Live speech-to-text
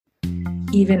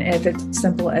even if it's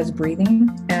simple as breathing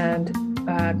and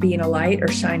being a light or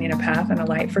shining a path and a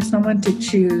light for someone to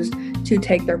choose to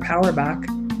take their power back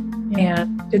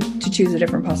and to choose a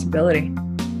different possibility.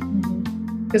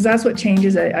 Because that's what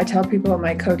changes it. I tell people,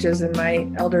 my coaches and my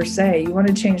elders say, you want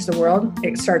to change the world,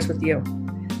 it starts with you.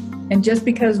 And just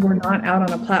because we're not out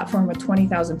on a platform with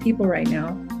 20,000 people right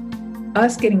now,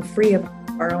 us getting free of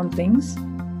our own things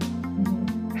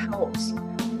helps.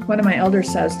 One of my elders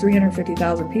says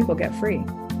 350,000 people get free.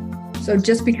 So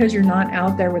just because you're not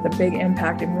out there with a big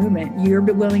impact and movement, your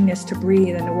willingness to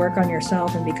breathe and to work on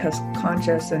yourself and be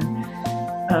conscious and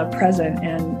present.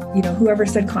 And, whoever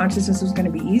said consciousness was going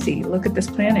to be easy, look at this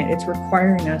planet. It's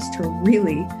requiring us to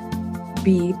really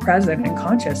be present and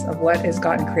conscious of what has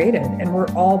gotten created. And we're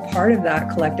all part of that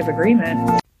collective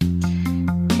agreement.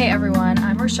 Hey everyone,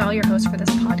 I'm Rochelle, your host for this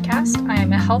podcast. I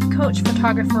am a health coach,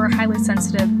 photographer, highly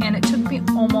sensitive, and it took me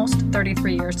almost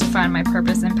 33 years to find my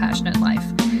purpose and passion in life.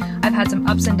 I've had some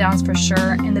ups and downs for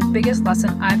sure, and the biggest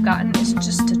lesson I've gotten is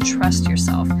just to trust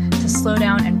yourself, to slow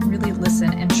down and really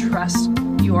listen and trust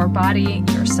your body,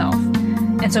 yourself.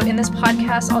 And so in this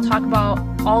podcast, I'll talk about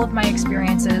all of my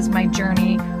experiences, my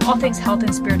journey, all things health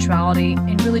and spirituality,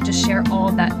 and really just share all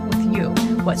of that with you.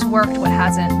 What's worked, what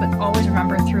hasn't, but always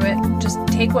remember through it, just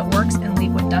take what works and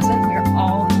leave what doesn't. We are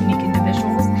all unique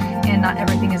individuals, and not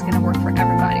everything is going to work for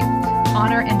everybody.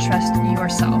 Honor and trust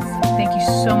yourself. Thank you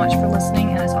so much for listening,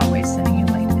 and as always, sending you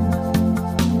light and love.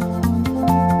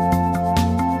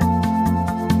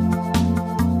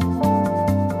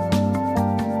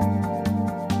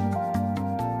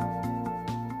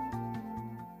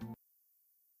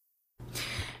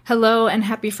 Hello and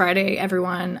happy Friday,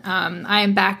 everyone. I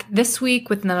am back this week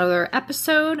with another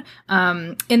episode.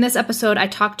 In this episode, I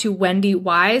talked to Wendy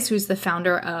Wise, who's the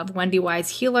founder of Wendy Wise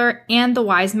Healer and the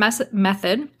Wise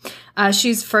Method.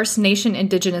 She's First Nation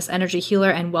Indigenous energy healer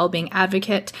and well-being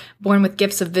advocate, born with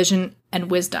gifts of vision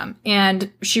and wisdom. And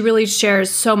she really shares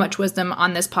so much wisdom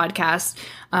on this podcast.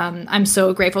 I'm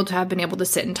so grateful to have been able to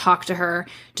sit and talk to her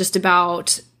just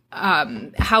about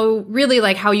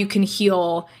how you can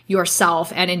heal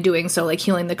yourself, and in doing so, like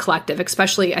healing the collective,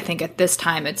 especially I think at this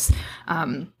time, it's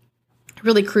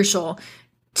really crucial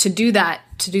to do that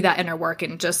inner work,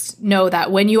 and just know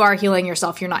that when you are healing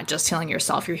yourself, you're not just healing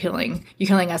yourself, you're healing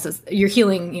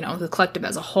the collective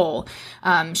as a whole.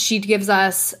 She gives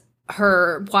us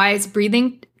her wise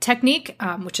breathing technique,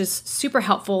 which is super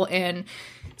helpful in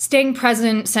staying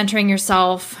present, centering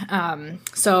yourself.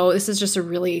 So this is just a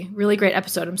really, really great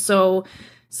episode. I'm so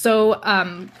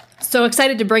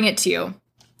excited to bring it to you.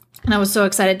 And I was so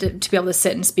excited to be able to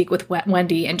sit and speak with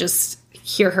Wendy and just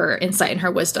hear her insight and her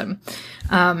wisdom.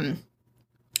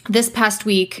 This past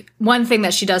week, one thing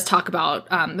that she does talk about,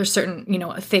 there's certain,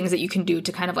 things that you can do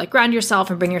to kind of like ground yourself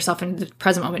and bring yourself into the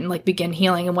present moment and like begin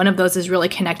healing. And one of those is really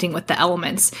connecting with the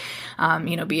elements,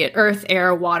 be it earth,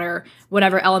 air, water,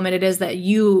 whatever element it is that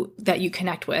you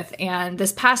connect with. And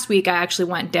this past week, I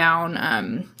actually went down,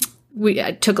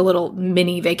 I took a little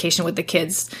mini vacation with the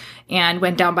kids and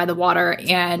went down by the water,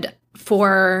 and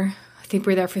I think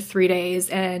we were there for 3 days.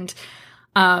 And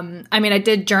I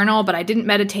did journal, but I didn't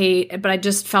meditate, but I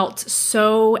just felt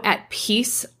so at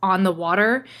peace on the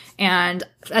water. And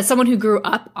as someone who grew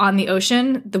up on the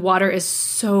ocean, the water is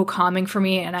so calming for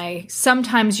me. And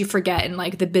sometimes you forget in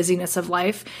like the busyness of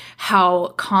life,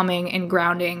 how calming and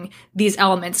grounding these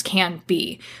elements can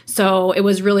be. So it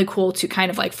was really cool to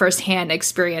kind of like firsthand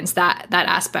experience that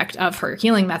aspect of her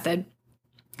healing method,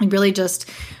 and really just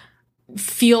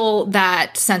feel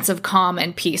that sense of calm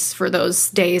and peace for those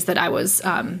days that I was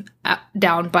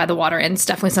down by the water. And it's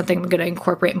definitely something I'm going to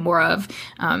incorporate more of,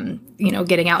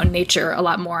 getting out in nature a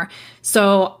lot more.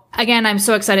 So again, I'm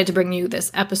so excited to bring you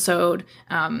this episode.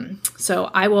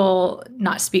 So I will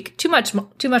not speak too much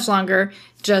longer.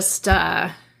 Just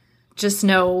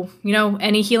know,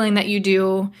 any healing that you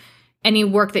do, any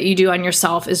work that you do on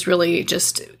yourself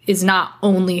is not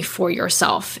only for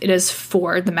yourself. It is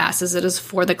for the masses. It is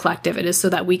for the collective. It is so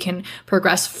that we can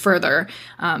progress further.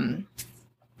 And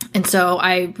so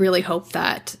I really hope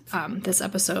that this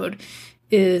episode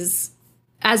is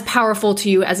as powerful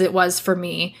to you as it was for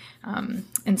me.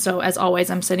 And so as always,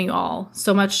 I'm sending you all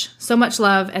so much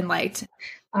love and light.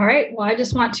 All right. Well, I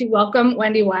just want to welcome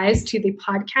Wendy Wise to the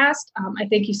podcast. I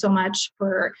thank you so much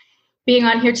for being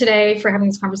on here today, for having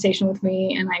this conversation with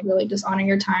me. And I really just honor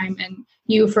your time and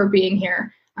you for being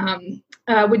here.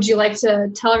 Would you like to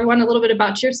tell everyone a little bit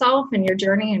about yourself and your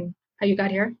journey and how you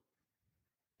got here?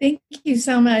 Thank you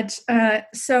so much.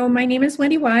 So my name is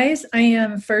Wendy Wise. I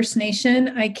am First Nation.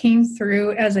 I came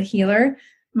through as a healer.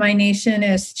 My nation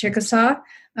is Chickasaw.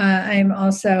 I'm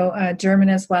also German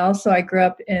as well. So I grew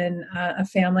up in a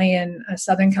family in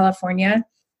Southern California,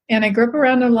 and I grew up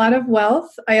around a lot of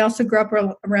wealth. I also grew up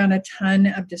around a ton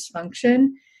of dysfunction.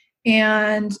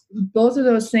 And both of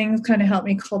those things kind of helped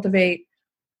me cultivate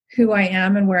who I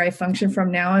am and where I function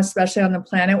from now, especially on the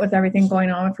planet with everything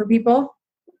going on for people.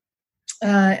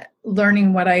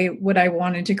 Learning what I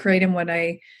wanted to create and what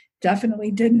I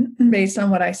definitely didn't based on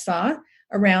what I saw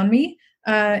around me.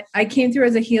 I came through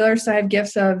as a healer, so I have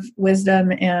gifts of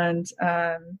wisdom and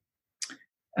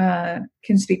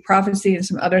can speak prophecy and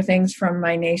some other things from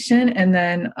my nation. And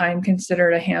then I'm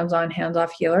considered a hands-on,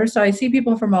 hands-off healer. So I see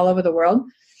people from all over the world.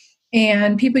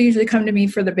 And people usually come to me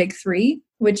for the big three,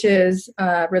 which is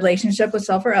relationship with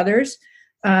self or others,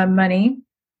 money,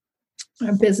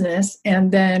 business,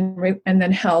 and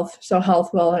then health. So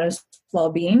health, wellness,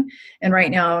 well-being. And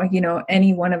right now,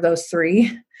 any one of those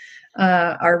three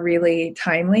are really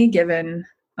timely given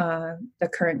the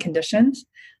current conditions.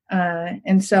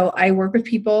 And so I work with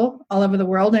people all over the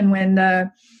world. And when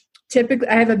typically,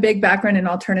 I have a big background in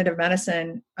alternative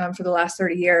medicine for the last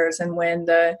 30 years. And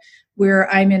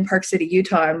I'm in Park City,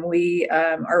 Utah, and we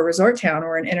are a resort town.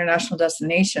 We're an international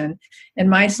destination. And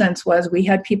my sense was we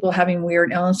had people having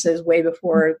weird illnesses way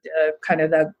before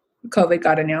the COVID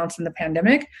got announced in the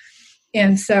pandemic.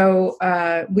 And so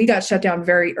we got shut down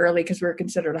very early because we were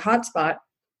considered a hotspot.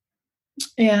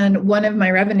 And one of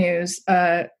my revenues,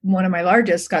 one of my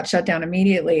largest, got shut down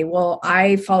immediately. Well,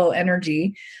 I follow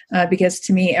energy because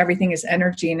to me, everything is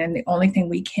energy. And the only thing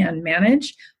we can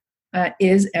manage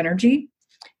is energy.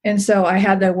 And so I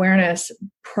had the awareness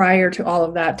prior to all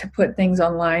of that to put things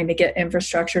online, to get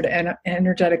infrastructure to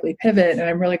energetically pivot. And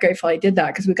I'm really grateful I did that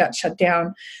because we got shut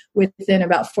down within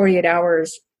about 48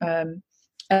 hours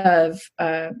of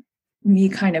me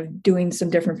kind of doing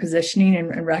some different positioning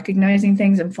and recognizing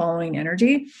things and following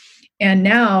energy. And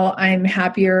now I'm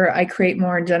happier. I create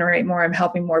more and generate more. I'm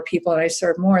helping more people and I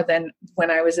serve more than when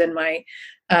I was in my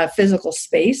physical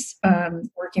space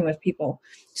working with people.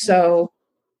 So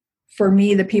for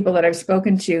me, the people that I've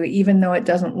spoken to, even though it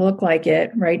doesn't look like it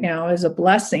right now, is a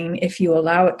blessing if you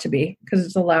allow it to be, because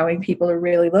it's allowing people to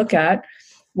really look at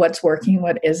what's working,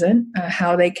 what isn't,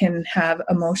 how they can have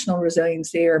emotional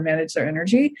resiliency or manage their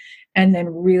energy, and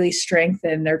then really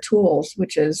strengthen their tools,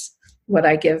 which is what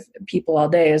I give people all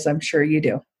day, as I'm sure you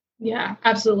do. Yeah,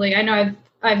 absolutely. I know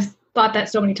I've thought that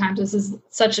so many times. This is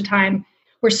such a time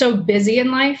we're so busy in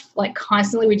life, like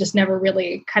constantly, we just never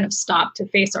really kind of stop to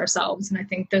face ourselves. And I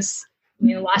think this,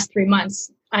 last 3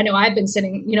 months, I know I've been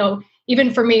sitting,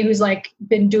 even for me, who's like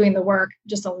been doing the work,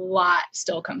 just a lot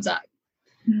still comes up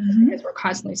because we're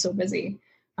constantly so busy.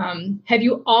 Have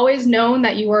you always known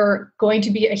that you were going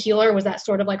to be a healer? Was that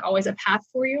sort of like always a path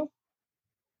for you?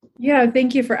 Yeah,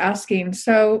 thank you for asking.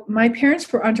 So my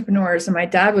parents were entrepreneurs and my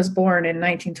dad was born in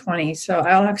 1920. So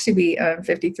I'll actually be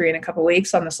 53 in a couple of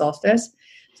weeks on the solstice.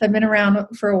 So I've been around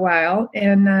for a while.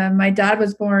 And my dad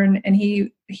was born and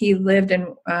he lived and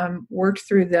worked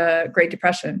through the Great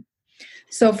Depression.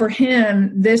 So for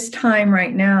him, this time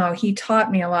right now, he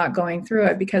taught me a lot going through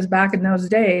it because back in those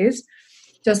days,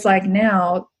 just like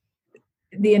now,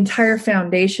 the entire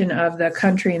foundation of the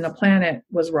country and the planet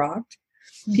was rocked.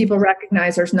 People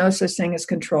recognize there's no such thing as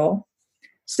control.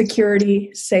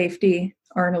 Security, safety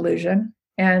are an illusion,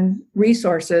 and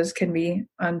resources can be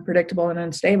unpredictable and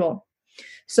unstable.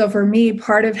 So for me,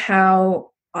 part of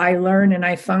how I learn and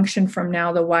I function from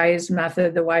now, the WISE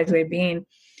method, the WISE way of being,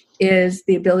 is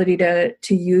the ability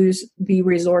to be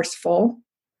resourceful,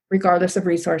 regardless of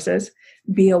resources,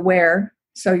 be aware.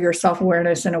 So your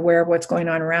self-awareness and aware of what's going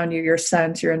on around you, your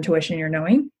sense, your intuition, your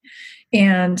knowing.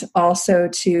 And also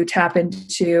to tap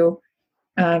into,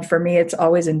 for me, it's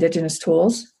always indigenous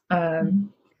tools. And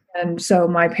so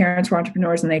my parents were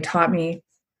entrepreneurs and they taught me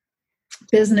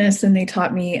business and they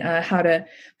taught me how to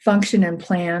function and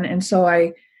plan. And so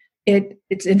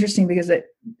it's interesting because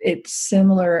it's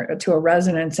similar to a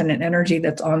resonance and an energy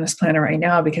that's on this planet right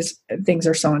now because things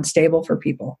are so unstable for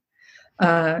people.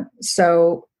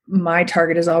 So my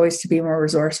target is always to be more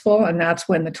resourceful, and that's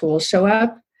when the tools show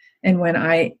up and when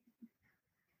I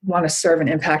want to serve and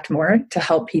impact more to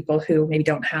help people who maybe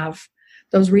don't have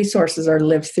those resources or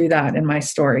live through that in my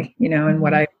story, and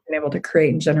what I've been able to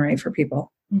create and generate for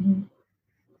people. Mm-hmm.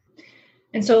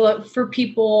 And so for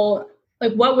people,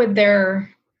 like what would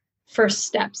their first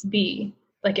steps be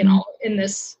like in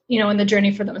this, in the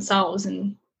journey for themselves?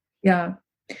 And yeah,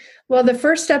 well, the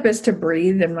first step is to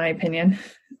breathe, in my opinion,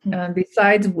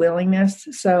 besides willingness.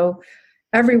 So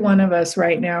every one of us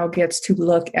right now gets to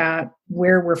look at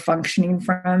where we're functioning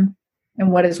from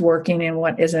and what is working and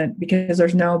what isn't, because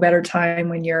there's no better time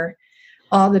when you're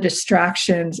all the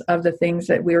distractions of the things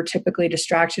that we were typically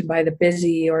distracted by, the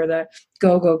busy or the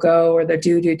go, go, go, or the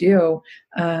do, do, do.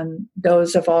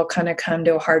 Those have all kind of come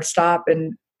to a hard stop,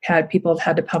 and people have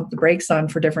had to pump the brakes on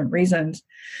for different reasons.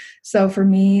 So for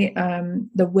me,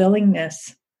 the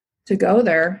willingness to go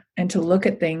there and to look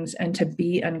at things and to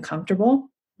be uncomfortable,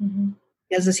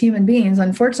 because as human beings,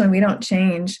 unfortunately, we don't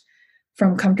change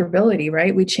from comfortability,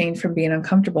 right? We change from being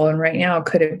uncomfortable. And right now,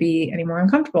 could it be any more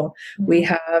uncomfortable? We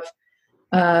have,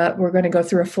 we're going to go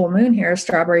through a full moon here, a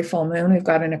strawberry full moon. We've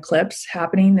got an eclipse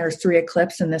happening. There's 3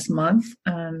 eclipses in this month.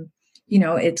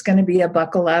 It's going to be a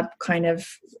buckle up kind of,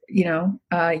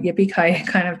 yippee-ki-yay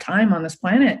kind of time on this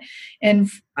planet. And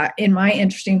in my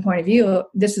interesting point of view,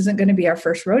 this isn't going to be our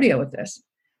first rodeo with this.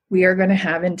 We are going to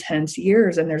have intense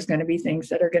years, and there's going to be things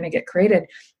that are going to get created.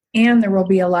 And there will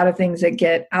be a lot of things that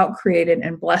get out created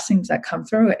and blessings that come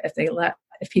through it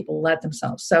if people let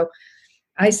themselves. So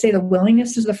I say the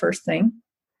willingness is the first thing.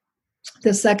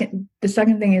 The second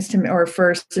thing is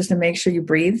first is to make sure you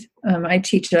breathe. I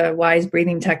teach a wise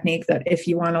breathing technique that if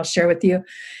you want, I'll share with you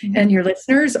and your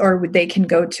listeners, or they can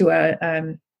go to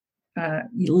a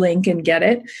link and get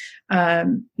it.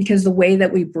 Because the way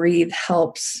that we breathe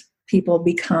helps people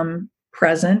become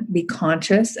present, be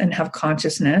conscious, and have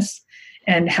consciousness,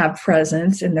 and have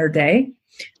presence in their day,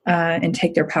 and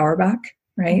take their power back,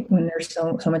 right? When there's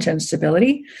so much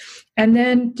instability. And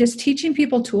then just teaching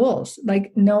people tools,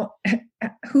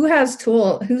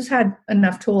 who's had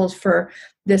enough tools for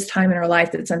this time in our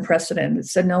life that's unprecedented?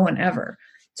 So no one ever.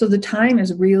 So the time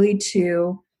is really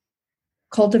to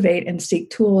cultivate and seek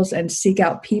tools and seek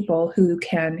out people who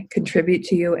can contribute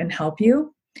to you and help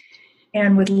you.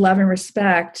 And with love and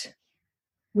respect,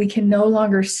 we can no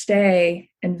longer stay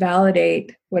and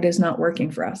validate what is not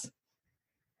working for us.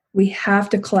 We have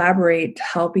to collaborate to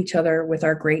help each other with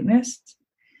our greatness,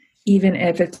 even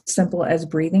if it's simple as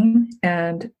breathing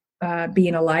and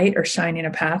being a light or shining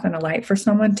a path and a light for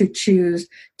someone to choose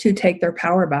to take their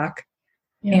power back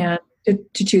and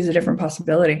to choose a different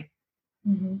possibility.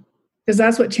 Because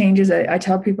that's what changes it. I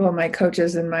tell people, my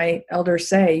coaches and my elders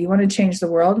say, you want to change the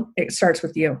world, it starts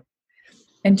with you.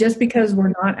 And just because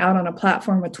we're not out on a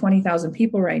platform with 20,000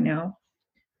 people right now,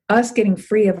 us getting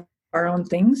free of our own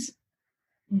things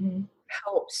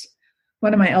helps.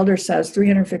 One of my elders says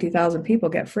 350,000 people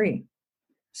get free.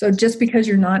 So just because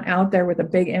you're not out there with a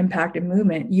big impact and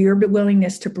movement, your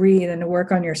willingness to breathe and to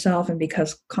work on yourself and become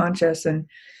conscious and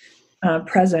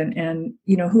present. And,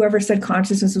 whoever said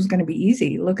consciousness was going to be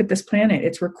easy, look at this planet.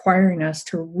 It's requiring us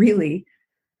to really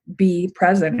be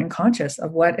present and conscious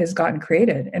of what has gotten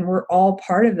created. And we're all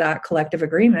part of that collective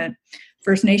agreement.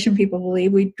 First Nation people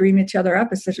believe we dream each other up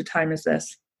at such a time as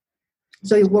this.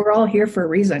 So we're all here for a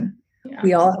reason. Yeah.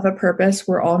 We all have a purpose.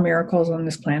 We're all miracles on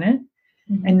this planet.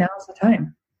 And now's the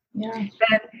time. Yeah.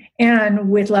 And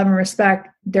with love and respect,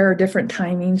 there are different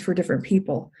timings for different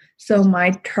people. So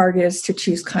my target is to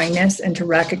choose kindness and to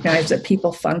recognize that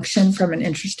people function from an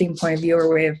interesting point of view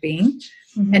or way of being,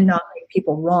 and not make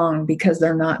people wrong because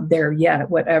they're not there yet,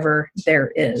 whatever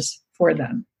there is for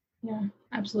them. Yeah,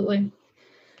 absolutely.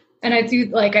 And I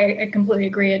do, I completely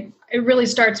agree. It really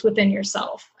starts within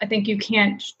yourself. I think you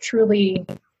can't truly,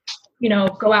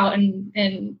 go out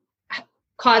and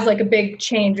cause a big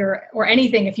change or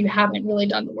anything if you haven't really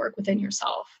done the work within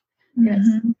yourself. It's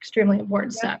an extremely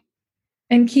important step.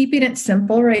 And keeping it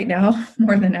simple right now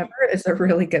more than ever is a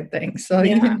really good thing. So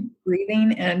even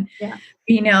breathing and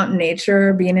being out in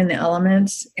nature, being in the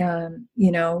elements, and,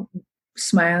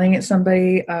 smiling at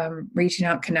somebody, reaching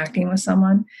out, connecting with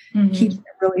someone, keeping it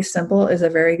really simple is a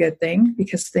very good thing,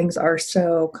 because things are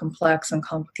so complex and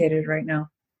complicated right now.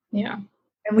 Yeah.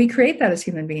 And we create that as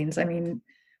human beings. I mean,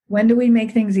 when do we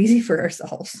make things easy for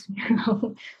ourselves?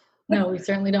 No, we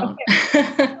certainly don't.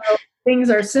 So things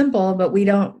are simple, but we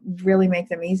don't really make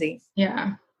them easy.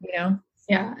 Yeah.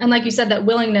 Yeah. And like you said, that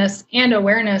willingness and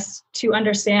awareness to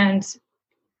understand,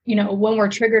 when we're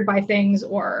triggered by things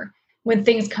or when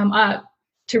things come up,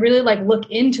 to really look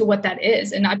into what that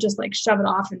is and not just shove it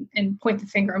off and point the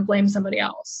finger and blame somebody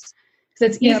else.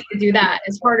 Because it's easy to do that.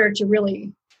 It's harder to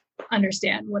really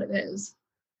understand what it is.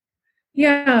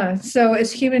 Yeah. So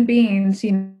as human beings,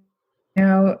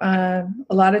 a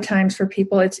lot of times for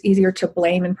people, it's easier to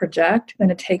blame and project than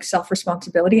to take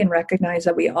self-responsibility and recognize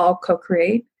that we all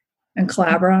co-create and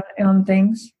collaborate on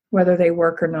things, whether they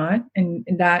work or not. And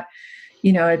that,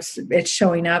 it's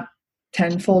showing up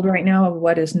tenfold right now of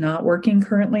what is not working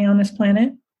currently on this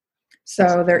planet.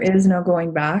 So there is no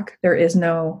going back. There is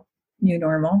no new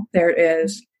normal. There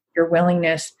is your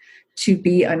willingness to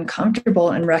be uncomfortable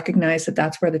and recognize that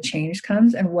that's where the change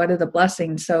comes, and what are the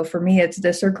blessings. So for me, it's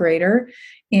this or greater.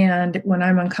 And when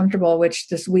I'm uncomfortable, which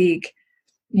this week,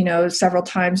 several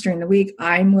times during the week,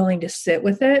 I'm willing to sit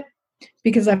with it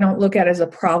because I don't look at it as a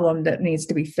problem that needs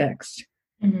to be fixed.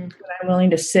 Mm-hmm. I'm willing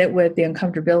to sit with the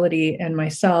uncomfortability and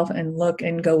myself and look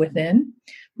and go within.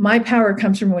 My power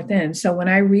comes from within. So when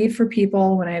I read for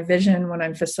people, when I have vision, when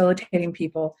I'm facilitating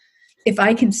people, if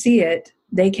I can see it,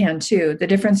 they can too. The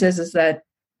difference is that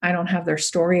I don't have their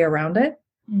story around it.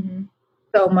 Mm-hmm.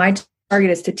 So my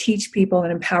target is to teach people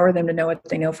and empower them to know what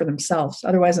they know for themselves.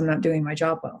 Otherwise, I'm not doing my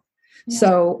job well. Yeah.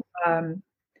 So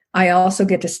I also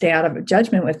get to stay out of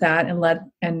judgment with that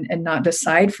and not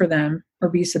decide for them or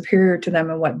be superior to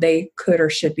them in what they could or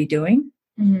should be doing,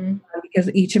 because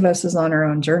each of us is on our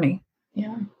own journey.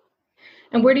 Yeah.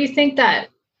 And where do you think that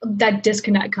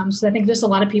disconnect comes? Because I think just a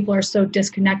lot of people are so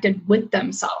disconnected with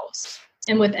themselves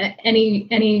and with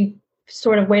any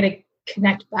sort of way to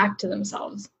connect back to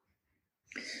themselves.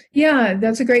 Yeah,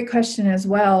 that's a great question as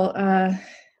well.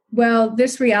 Well,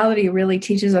 this reality really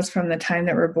teaches us from the time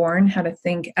that we're born how to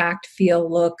think, act, feel,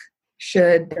 look,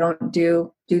 should, don't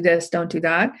do this, don't do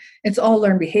that. It's all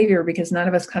learned behavior because none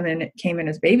of us came in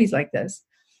as babies like this.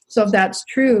 So if that's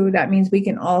true, that means we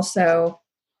can also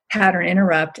pattern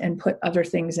interrupt and put other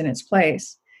things in its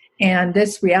place. And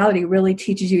this reality really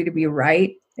teaches you to be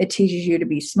right. It teaches you to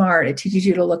be smart. It teaches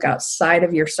you to look outside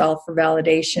of yourself for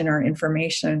validation or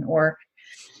information or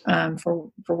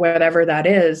for whatever that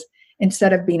is,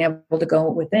 instead of being able to go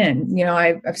within.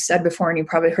 I've said before, and you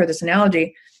probably heard this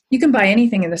analogy, you can buy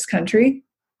anything in this country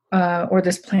or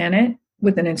this planet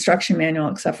with an instruction manual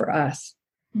except for us.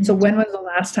 Mm-hmm. So when was the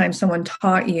last time someone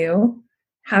taught you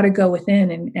how to go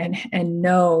within and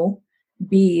know,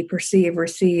 be, perceive,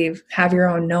 receive, have your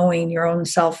own knowing, your own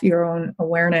self, your own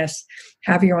awareness,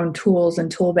 have your own tools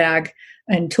and tool bag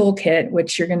and toolkit,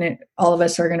 which all of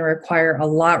us are going to require a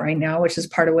lot right now, which is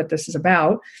part of what this is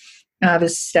about.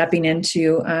 Is stepping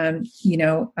into,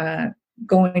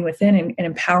 going within and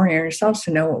empowering ourselves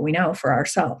to know what we know for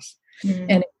ourselves. Mm-hmm.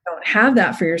 And if you don't have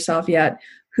that for yourself yet,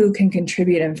 who can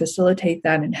contribute and facilitate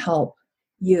that and help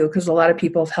you? Because a lot of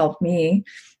people have helped me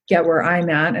get where I'm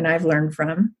at and I've learned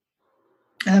from.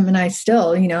 And I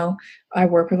still, I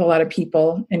work with a lot of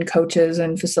people and coaches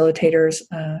and facilitators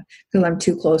because I'm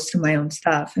too close to my own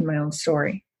stuff and my own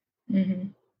story. Mm-hmm.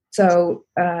 So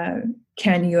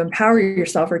can you empower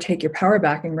yourself or take your power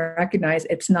back and recognize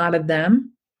it's not a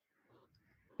them,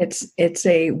 it's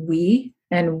a we.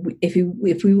 And if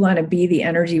we want to be the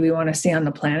energy we want to see on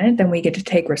the planet, then we get to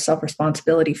take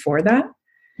self-responsibility for that.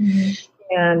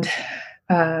 Mm-hmm.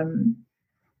 And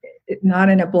not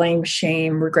in a blame,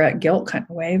 shame, regret, guilt kind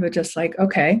of way, but just like,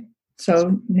 okay,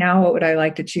 so now what would I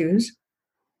like to choose?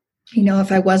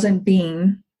 If I wasn't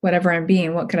being whatever I'm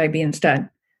being, what could I be instead?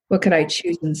 What could I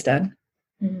choose instead?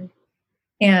 Mm-hmm.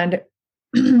 And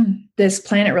this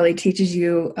planet really teaches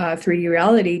you 3D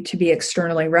reality to be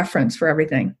externally referenced for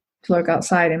everything, to look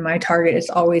outside. And my target is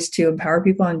always to empower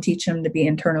people and teach them to be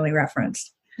internally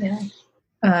referenced. Yeah.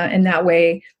 And that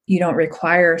way you don't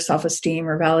require self-esteem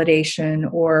or validation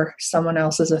or someone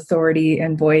else's authority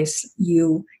and voice.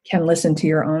 You can listen to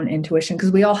your own intuition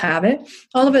because we all have it.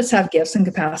 All of us have gifts and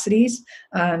capacities.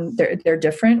 They're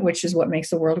different, which is what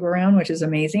makes the world go around, which is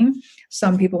amazing.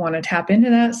 Some people want to tap into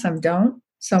that. Some don't.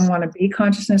 Some want to be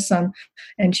consciousness,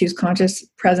 and choose conscious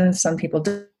presence. Some people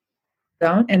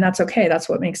don't. And that's okay. That's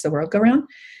what makes the world go around.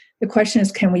 The question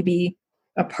is, can we be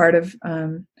a part of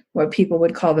what people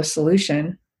would call the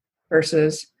solution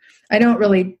versus, I don't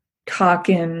really talk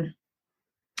in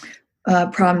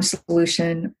problem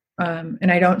solution,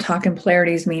 and I don't talk in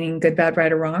polarities, meaning good, bad,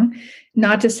 right, or wrong.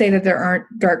 Not to say that there aren't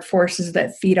dark forces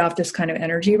that feed off this kind of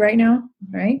energy right now,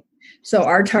 right? So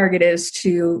our target is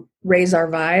to raise our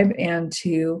vibe and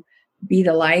to be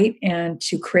the light and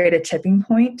to create a tipping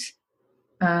point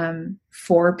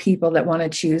for people that want to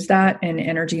choose that and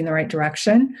energy in the right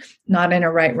direction, not in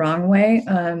a right, wrong way.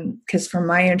 Because from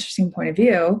my interesting point of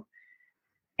view,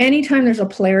 anytime there's a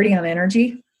polarity on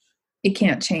energy, it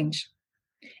can't change.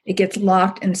 It gets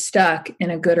locked and stuck in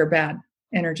a good or bad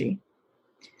energy.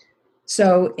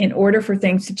 So in order for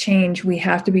things to change, we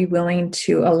have to be willing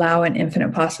to allow an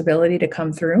infinite possibility to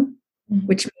come through,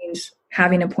 which means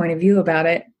having a point of view about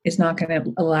it is not going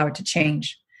to allow it to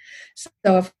change.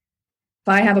 So if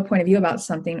I have a point of view about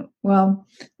something, well,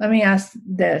 let me ask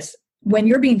this. When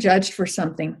you're being judged for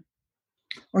something,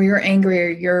 or you're angry, or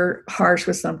you're harsh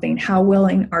with something, how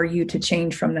willing are you to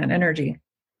change from that energy?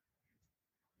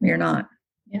 You're not.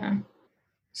 Yeah.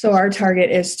 So our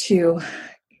target is to,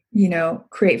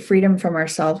 create freedom from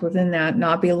ourselves within that,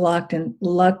 not be locked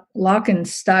and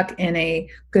stuck in a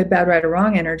good, bad, right, or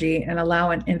wrong energy, and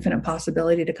allow an infinite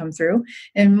possibility to come through.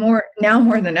 And more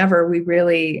than ever, we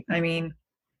really,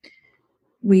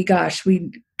 we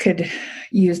could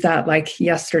use that like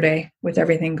yesterday with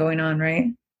everything going on, right?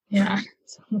 Yeah,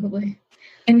 absolutely.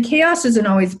 And chaos isn't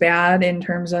always bad in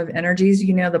terms of energies.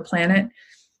 You know, the planet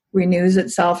renews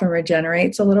itself and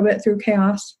regenerates a little bit through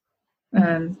chaos.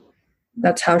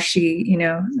 That's how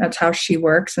that's how she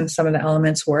works, and some of the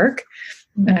elements work.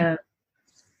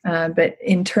 But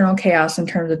internal chaos in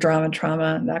terms of drama,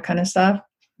 trauma, that kind of stuff,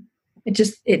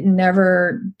 it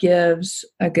never gives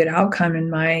a good outcome in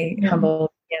my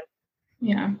humble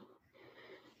opinion.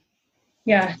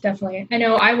 Yeah, definitely. I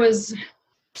know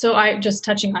I just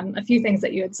touching on a few things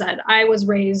that you had said, I was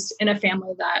raised in a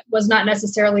family that was not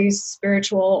necessarily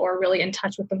spiritual or really in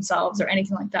touch with themselves or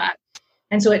anything like that.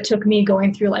 And so it took me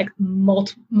going through like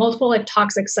multiple like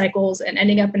toxic cycles and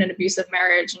ending up in an abusive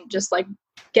marriage and just like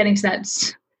getting to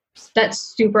that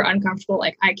super uncomfortable,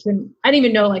 like I didn't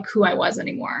even know like who I was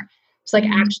anymore. It's like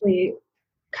actually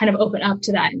kind of open up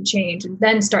to that and change, and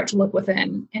then start to look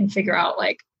within and figure out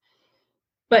like,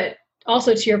 but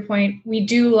also to your point, we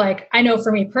do like, I know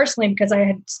for me personally, because I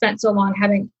had spent so long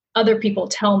having other people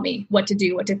tell me what to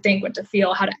do, what to think, what to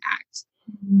feel, how to act.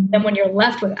 And when you're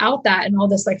left without that and all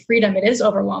this like freedom, it is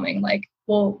overwhelming. Like,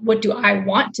 well, what do I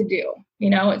want to do? You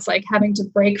know, it's like having to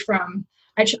break from,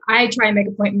 I try and make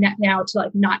a point now to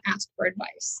like not ask for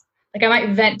advice. Like I might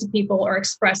vent to people or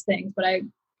express things, but I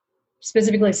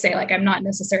specifically say like, I'm not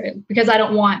necessarily, because I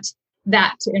don't want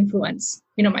that to influence,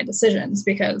 you know, my decisions,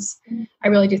 because I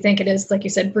really do think it is, like you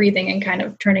said, breathing and kind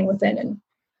of turning within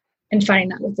and finding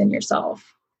that within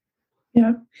yourself.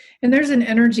 Yeah. And there's an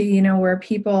energy, you know, where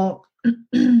people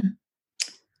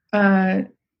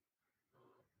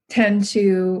tend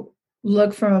to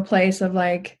look from a place of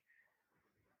like,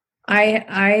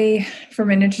 I,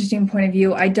 from an interesting point of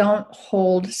view, I don't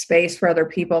hold space for other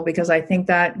people, because I think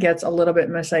that gets a little bit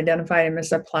misidentified and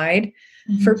misapplied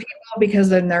for people, because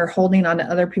then they're holding on to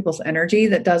other people's energy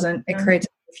it creates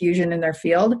confusion in their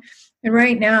field. And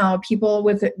right now, people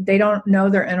they don't know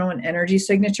their own energy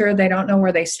signature. They don't know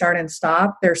where they start and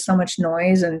stop. There's so much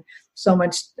noise and so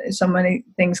many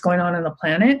things going on the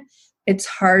planet. It's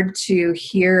hard to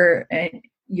hear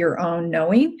your own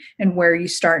knowing and where you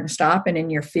start and stop, and in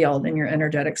your field, in your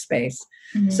energetic space.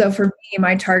 So for me,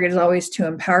 my target is always to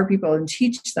empower people and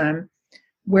teach them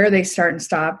where they start and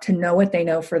stop, to know what they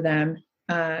know for them,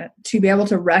 to be able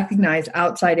to recognize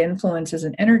outside influences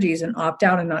and energies and opt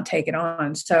out and not take it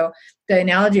on. So the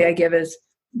analogy I give is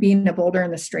being a boulder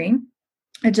in the stream,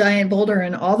 a giant boulder,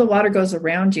 and all the water goes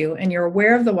around you, and you're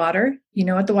aware of the water. You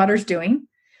know what the water's doing.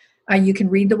 You can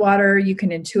read the water. You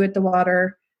can intuit the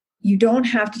water. You don't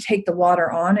have to take the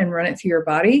water on and run it through your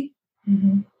body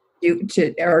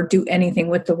or do anything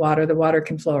with the water. The water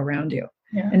can flow around you.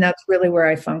 Yeah. And that's really where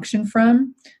I function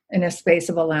from, in a space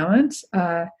of allowance,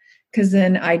 because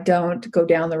then I don't go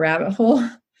down the rabbit hole,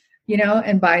 you know,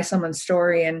 and buy someone's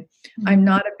story. And I'm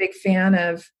not a big fan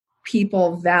of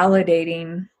people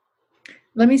validating.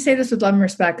 Let me say this with love and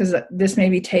respect, because this may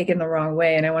be taken the wrong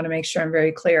way, and I want to make sure I'm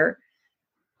very clear.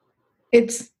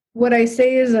 What I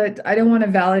say is that I don't want to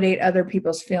validate other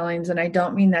people's feelings, and I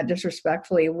don't mean that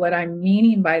disrespectfully. What I'm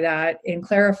meaning by that, in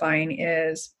clarifying,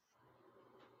 is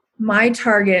my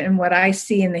target and what I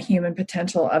see in the human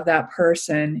potential of that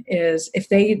person is, if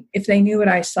they knew what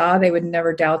I saw, they would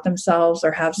never doubt themselves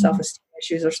or have self-esteem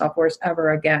issues or self-worth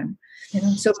ever again. Yeah.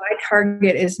 So my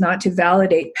target is not to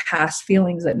validate past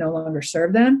feelings that no longer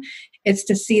serve them. It's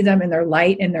to see them in their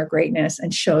light and their greatness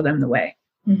and show them the way,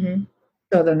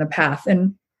 show them the path.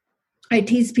 And I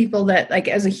tease people that, like,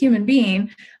 as a human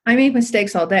being, I make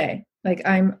mistakes all day. Like,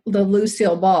 I'm the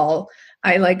Lucille Ball.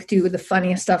 I like do the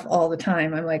funniest stuff all the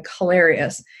time. I'm like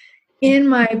hilarious. In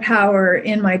my power,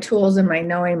 in my tools, in my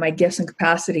knowing, my gifts and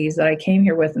capacities that I came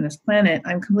here with in this planet,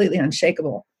 I'm completely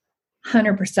unshakable,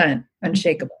 100%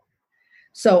 unshakable.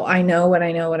 So I know what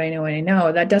I know, what I know, what I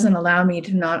know. That doesn't allow me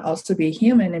to not also be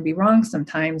human and be wrong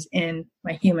sometimes in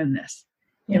my humanness,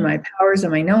 in my powers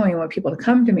and my knowing, what people to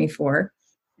come to me for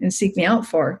and seek me out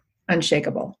for,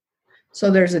 unshakable.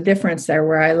 So there's a difference there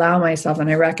where I allow myself, and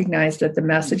I recognize that the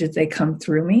messages, they come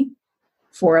through me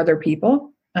for other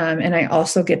people. And I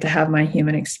also get to have my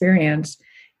human experience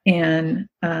and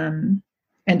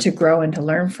to grow and to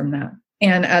learn from that.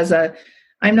 And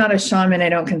I'm not a shaman. I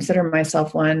don't consider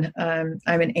myself one. I'm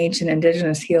an ancient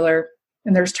indigenous healer,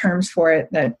 and there's terms for it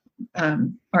that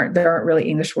aren't really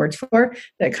English words for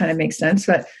that kind of make sense.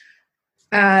 But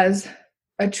as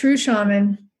a true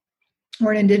shaman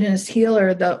or an indigenous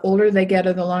healer, the older they get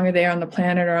or the longer they are on the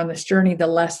planet or on this journey, the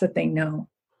less that they know.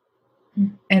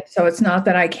 And so it's not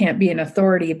that I can't be an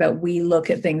authority, but we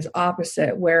look at things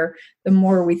opposite, where the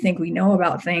more we think we know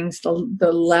about things,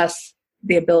 the less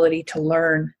the ability to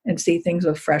learn and see things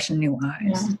with fresh and new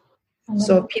eyes.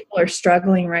 So if people are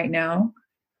struggling right now,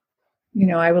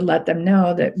 I would let them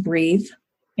know that breathe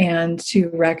and to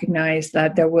recognize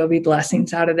that there will be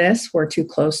blessings out of this. We're too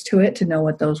close to it to know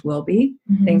what those will be.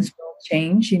 Mm-hmm. Things will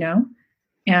change,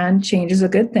 and change is a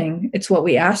good thing. It's what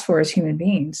we ask for as human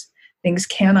beings. Things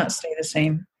cannot stay the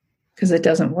same because it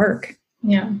doesn't work.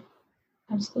 Yeah,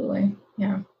 absolutely.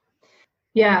 Yeah.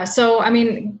 Yeah. So, I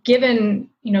mean, given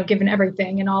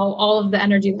everything and all of the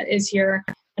energy that is here,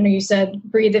 I know you said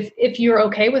breathe. If you're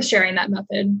okay with sharing that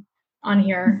method on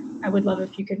here, I would love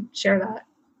if you could share that.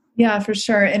 Yeah, for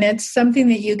sure. And it's something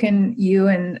that you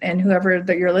and whoever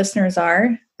that your listeners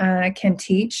are can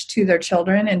teach to their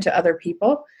children and to other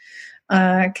people.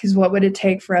 Because what would it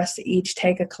take for us to each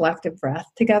take a collective breath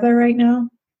together right now?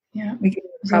 Yeah, we could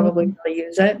probably really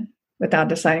use it without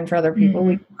deciding for other people. Mm-hmm.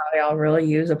 We could probably all really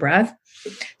use a breath.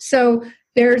 So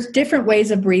there's different ways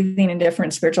of breathing, and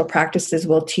different spiritual practices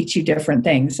will teach you different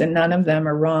things, and none of them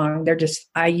are wrong. They're just,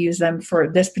 I use them for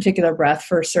this particular breath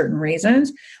for certain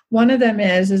reasons. One of them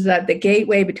is that the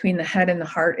gateway between the head and the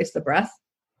heart is the breath.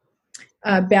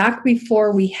 Back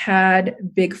before we had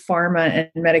big pharma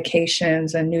and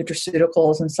medications and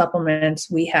nutraceuticals and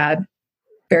supplements, we had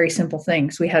very simple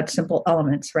things. We had simple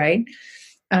elements, right?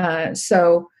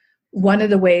 So one of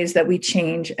the ways that we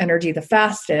change energy the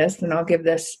fastest, and I'll give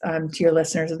this to your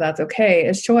listeners if that's okay,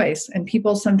 is choice. And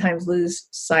people sometimes lose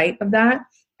sight of that.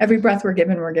 Every breath we're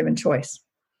given choice.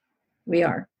 We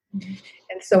are. Mm-hmm.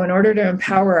 And so in order to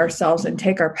empower ourselves and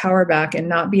take our power back and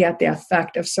not be at the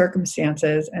effect of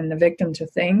circumstances and the victim to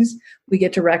things, we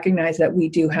get to recognize that we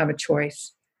do have a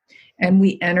choice. And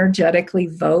we energetically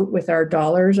vote with our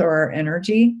dollars or our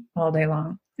energy all day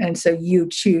long. And so you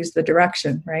choose the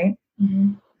direction, right?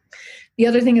 Mm-hmm. The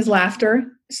other thing is laughter.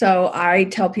 So I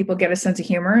tell people, get a sense of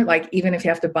humor, like even if you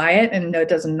have to buy it, and it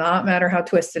does not matter how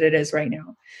twisted it is right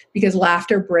now, because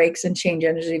laughter breaks and change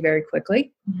energy very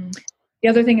quickly. Mm-hmm. The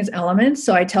other thing is elements.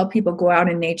 So I tell people, go out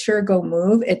in nature, go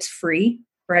move. It's free,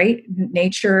 right?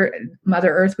 Nature,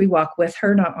 Mother Earth, we walk with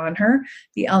her, not on her.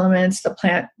 The elements, the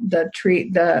plant, the tree,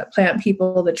 the plant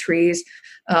people, the trees,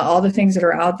 all the things that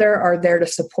are out there are there to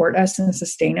support us and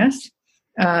sustain us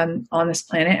on this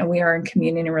planet. And we are in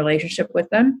communion and relationship with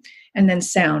them. And then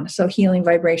sound. So healing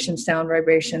vibration, sound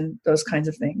vibration, those kinds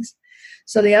of things.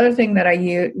 So the other thing that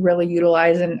I really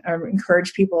utilize and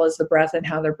encourage people is the breath and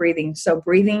how they're breathing. So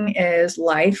breathing is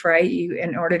life, right?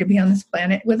 In order to be on this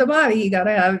planet with a body, you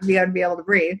gotta be able to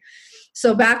breathe.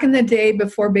 So back in the day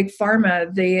before Big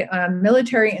Pharma, the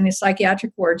military and the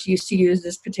psychiatric wards used to use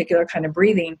this particular kind of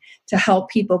breathing to help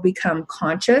people become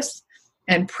conscious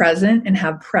and present and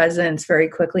have presence very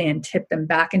quickly and tip them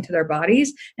back into their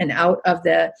bodies and out of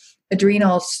the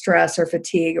adrenal stress or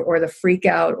fatigue or the freak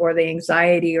out or the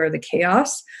anxiety or the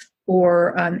chaos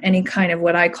or any kind of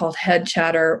what I call head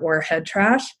chatter or head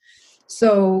trash.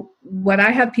 So what I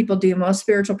have people do, most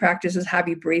spiritual practices have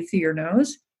you breathe through your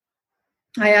nose.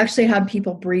 I actually have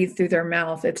people breathe through their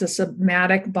mouth. It's a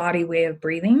somatic body way of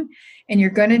breathing. And you're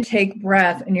going to take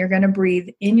breath and you're going to breathe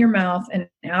in your mouth and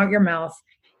out your mouth,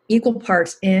 equal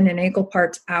parts in and equal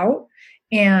parts out.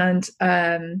 And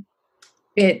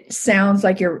it sounds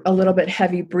like you're a little bit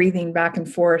heavy breathing back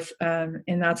and forth, and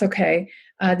that's okay.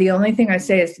 The only thing I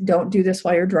say is don't do this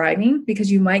while you're driving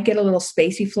because you might get a little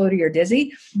spacey, floaty, or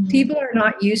dizzy. Mm-hmm. People are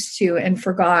not used to and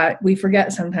we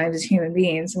forget sometimes as human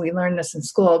beings, and we learn this in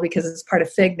school because it's part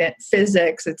of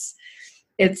physics. It's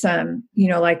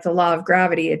like the law of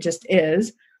gravity. It just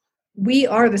is. We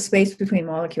are the space between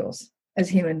molecules as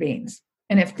human beings.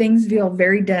 And if things feel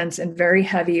very dense and very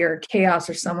heavy or chaos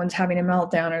or someone's having a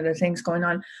meltdown or there are things going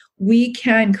on, we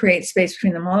can create space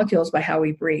between the molecules by how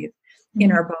we breathe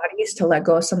in our bodies to let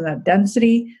go of some of that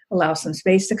density, allow some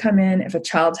space to come in. If a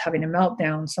child's having a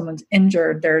meltdown, someone's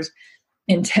injured, there's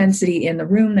intensity in the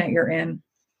room that you're in,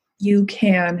 you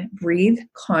can breathe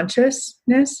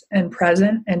consciousness and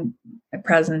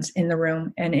presence in the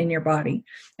room and in your body.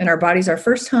 And our body's our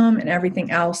first home and everything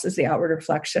else is the outward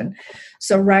reflection.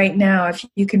 So right now, if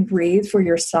you can breathe for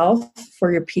yourself,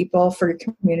 for your people, for your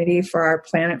community, for our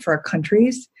planet, for our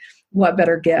countries, what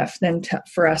better gift than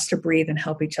for us to breathe and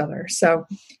help each other. So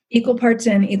equal parts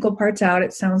in, equal parts out.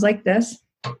 It sounds like this.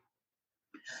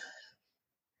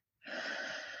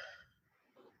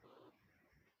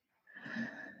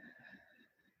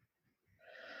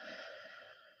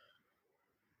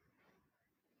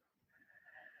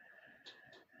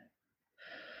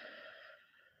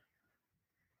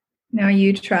 Now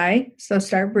you try. So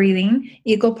start breathing.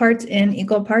 Equal parts in,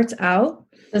 equal parts out.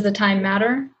 Does the time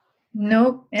matter?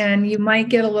 Nope. And you might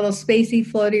get a little spacey,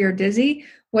 floaty, or dizzy.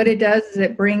 What it does is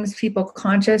it brings people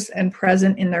conscious and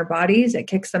present in their bodies. It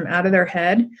kicks them out of their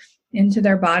head into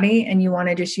their body, and you want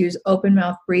to just use open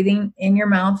mouth breathing, in your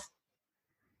mouth,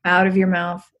 out of your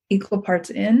mouth, equal parts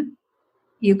in,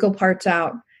 equal parts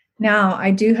out. Now,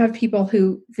 I do have people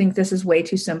who think this is way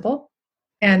too simple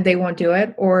and they won't do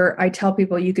it. Or I tell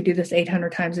people you could do this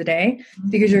 800 times a day,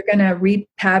 because you're going to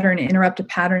interrupt a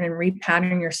pattern and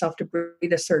repattern yourself to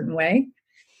breathe a certain way.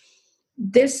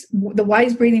 The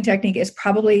wise breathing technique is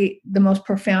probably the most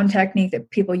profound technique that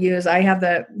people use. I have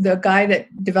the guy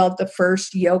that developed the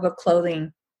first yoga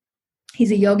clothing.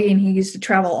 He's a yogi, and he used to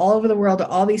travel all over the world to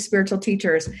all these spiritual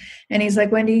teachers. And he's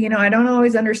like, Wendy, I don't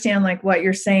always understand like what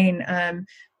you're saying,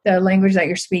 the language that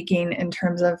you're speaking in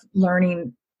terms of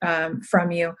learning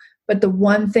from you. But the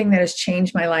one thing that has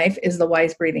changed my life is the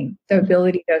wise breathing, the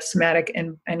ability to somatic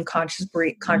and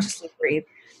consciously breathe.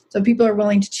 So people are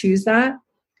willing to choose that.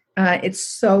 It's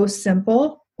so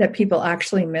simple that people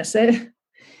actually miss it.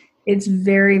 It's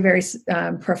very, very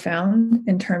profound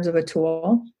in terms of a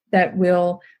tool that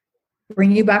will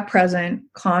bring you back present,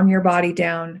 calm your body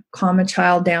down, calm a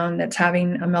child down that's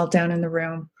having a meltdown in the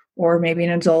room, or maybe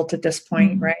an adult at this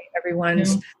point, right?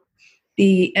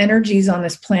 The energies on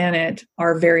this planet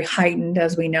are very heightened,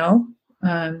 as we know.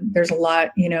 There's a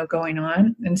lot, going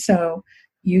on. And so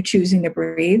you choosing to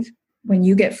breathe, when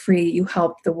you get free, you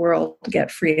help the world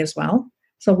get free as well.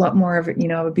 So what more of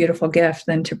a beautiful gift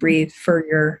than to breathe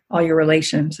for all your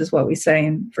relations, is what we say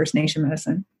in First Nation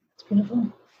medicine. It's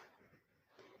beautiful.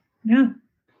 Yeah.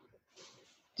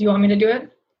 Do you want me to do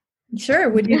it? Sure.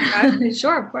 Would you try?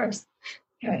 Sure, of course.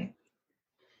 Okay.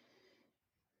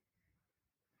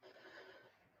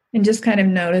 And just kind of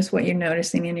notice what you're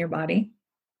noticing in your body.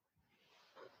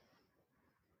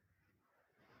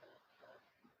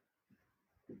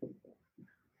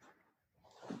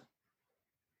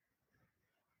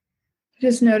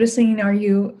 Just noticing, are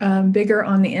you bigger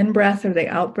on the in-breath or the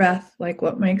out-breath? Like,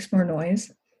 what makes more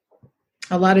noise?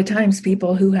 A lot of times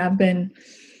people who have been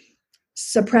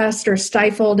suppressed or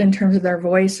stifled in terms of their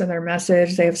voice or their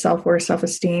message, they have self-worth,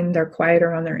 self-esteem, they're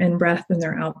quieter on their in-breath than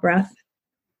their out-breath.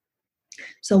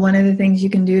 So one of the things you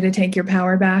can do to take your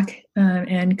power back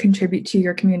and contribute to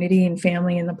your community and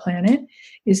family and the planet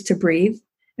is to breathe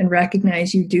and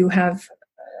recognize you do have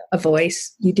a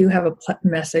voice. You do have a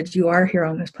message. You are here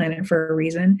on this planet for a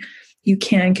reason. You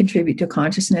can contribute to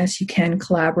consciousness. You can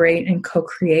collaborate and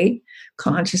co-create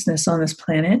consciousness on this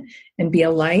planet and be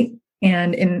a light.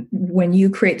 And when you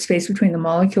create space between the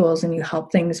molecules and you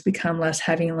help things become less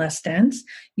heavy and less dense,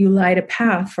 you light a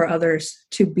path for others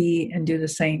to be and do the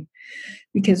same.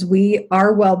 Because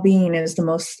our well-being is the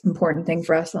most important thing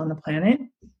for us on the planet.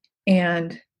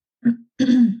 And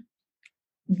when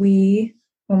we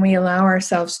allow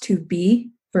ourselves to be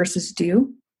versus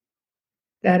do,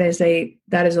 that is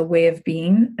a way of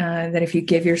being, that if you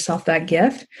give yourself that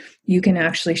gift, you can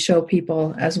actually show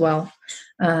people as well.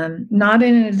 Not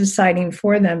in a deciding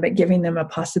for them, but giving them a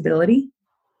possibility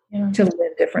to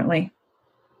live differently.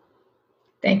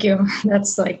 Thank you.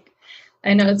 That's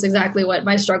I know it's exactly what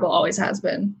my struggle always has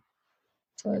been.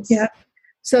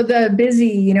 So the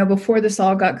busy, before this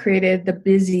all got created, the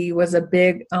busy was a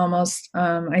big, almost,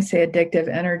 I say addictive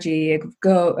energy.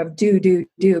 Do,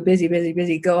 busy, busy,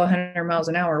 busy, go 100 miles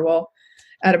an hour. Well,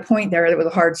 at a point there, it was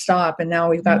a hard stop. And now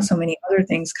we've got so many other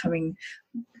things coming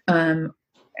and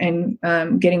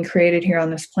getting created here on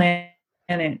this planet.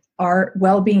 Our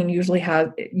well-being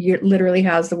literally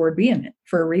has the word be in it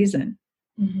for a reason.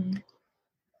 Mm-hmm.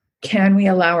 Can we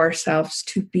allow ourselves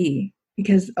to be?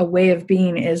 Because a way of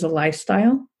being is a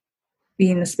lifestyle,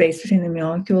 being the space between the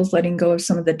molecules, letting go of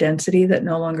some of the density that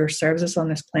no longer serves us on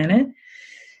this planet,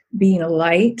 being a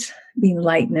light, being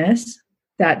lightness,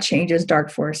 that changes dark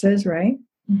forces, right?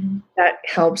 Mm-hmm. That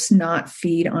helps not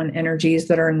feed on energies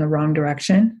that are in the wrong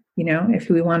direction. If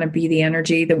we want to be the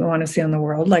energy that we want to see on the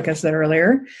world, like I said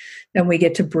earlier, then we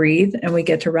get to breathe and we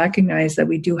get to recognize that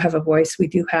we do have a voice, we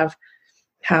do have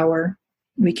power,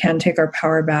 we can take our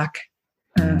power back.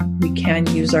 We can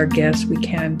use our gifts. We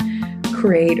can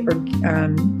create or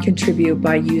contribute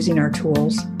by using our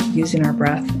tools, using our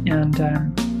breath, and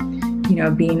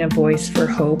being a voice for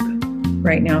hope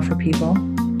right now for people.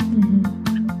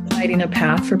 Mm-hmm. Lighting a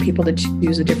path for people to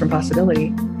choose a different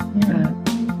possibility.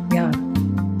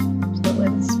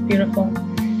 Absolutely, it's beautiful.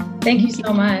 Thank you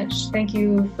so much. Thank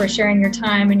you for sharing your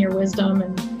time and your wisdom,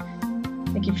 and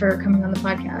thank you for coming on the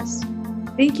podcast.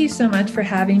 Thank you so much for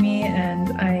having me. And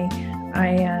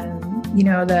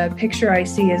the picture I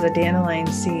see is a dandelion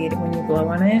seed when you blow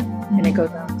on it and it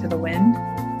goes out to the wind.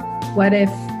 What if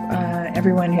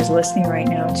everyone who's listening right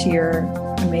now to your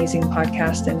amazing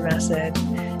podcast and message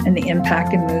and the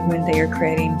impact and movement that you're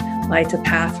creating lights a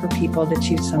path for people to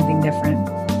choose something different?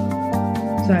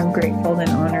 So I'm grateful and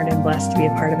honored and blessed to be a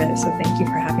part of it. So thank you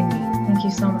for having me. Thank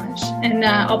you so much. And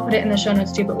I'll put it in the show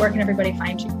notes too, but where can everybody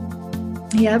find you?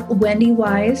 Yep,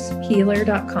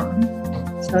 wendywisehealer.com.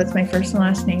 So it's my first and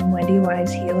last name,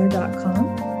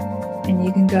 wendywisehealer.com. And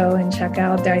you can go and check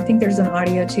out there. I think there's an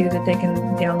audio too that they can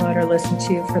download or listen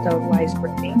to for the Wise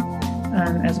Breathing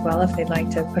as well, if they'd like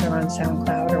to put it on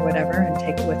SoundCloud or whatever and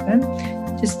take it with them.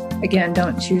 Just, again,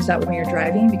 don't choose that when you're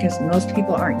driving, because most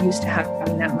people aren't used to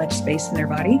having that much space in their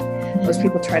body. Mm-hmm. Most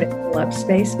people try to fill up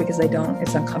space because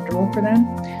it's uncomfortable for them.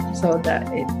 So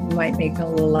that it might make a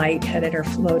little lightheaded or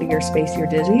floaty or spacey or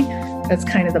dizzy. That's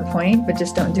kind of the point, but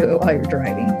just don't do it while you're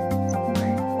driving.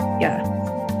 Yeah.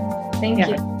 Thank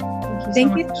you.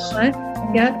 Thank you so much.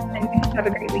 Yeah. And have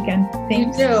a great weekend.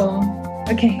 Thanks. You too.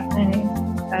 Okay.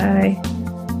 Bye. Bye.